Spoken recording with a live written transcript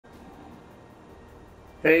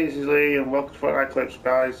Hey, this is Lee, and welcome to Fortnite Clips,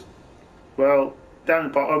 guys. Well, down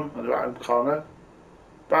the bottom of the right hand corner,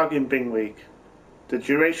 Bargain Bin Week. The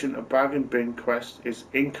duration of Bargain Bin Quest is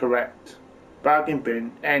incorrect. Bargain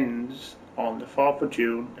Bin ends on the 4th of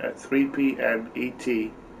June at 3 PM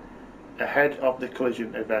ET, ahead of the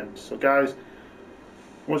collision event. So, guys,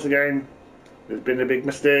 once again, there's been a big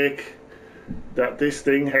mistake that this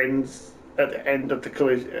thing ends at the end of the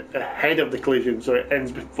collision, ahead of the collision, so it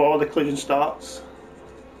ends before the collision starts.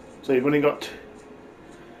 So you've only got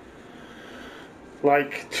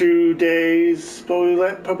like 2 days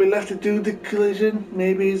probably left to do the collision.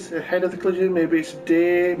 Maybe it's ahead of the collision, maybe it's a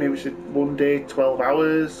day, maybe it's 1 day, 12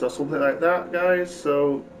 hours or something like that, guys.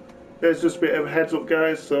 So there's just a bit of a heads up,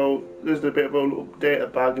 guys. So there's a bit of an update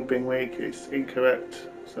at Bargain Bin Week. It's incorrect,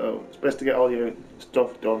 so it's best to get all your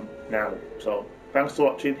stuff done now. So thanks for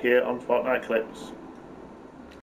watching here on Fortnite Clips.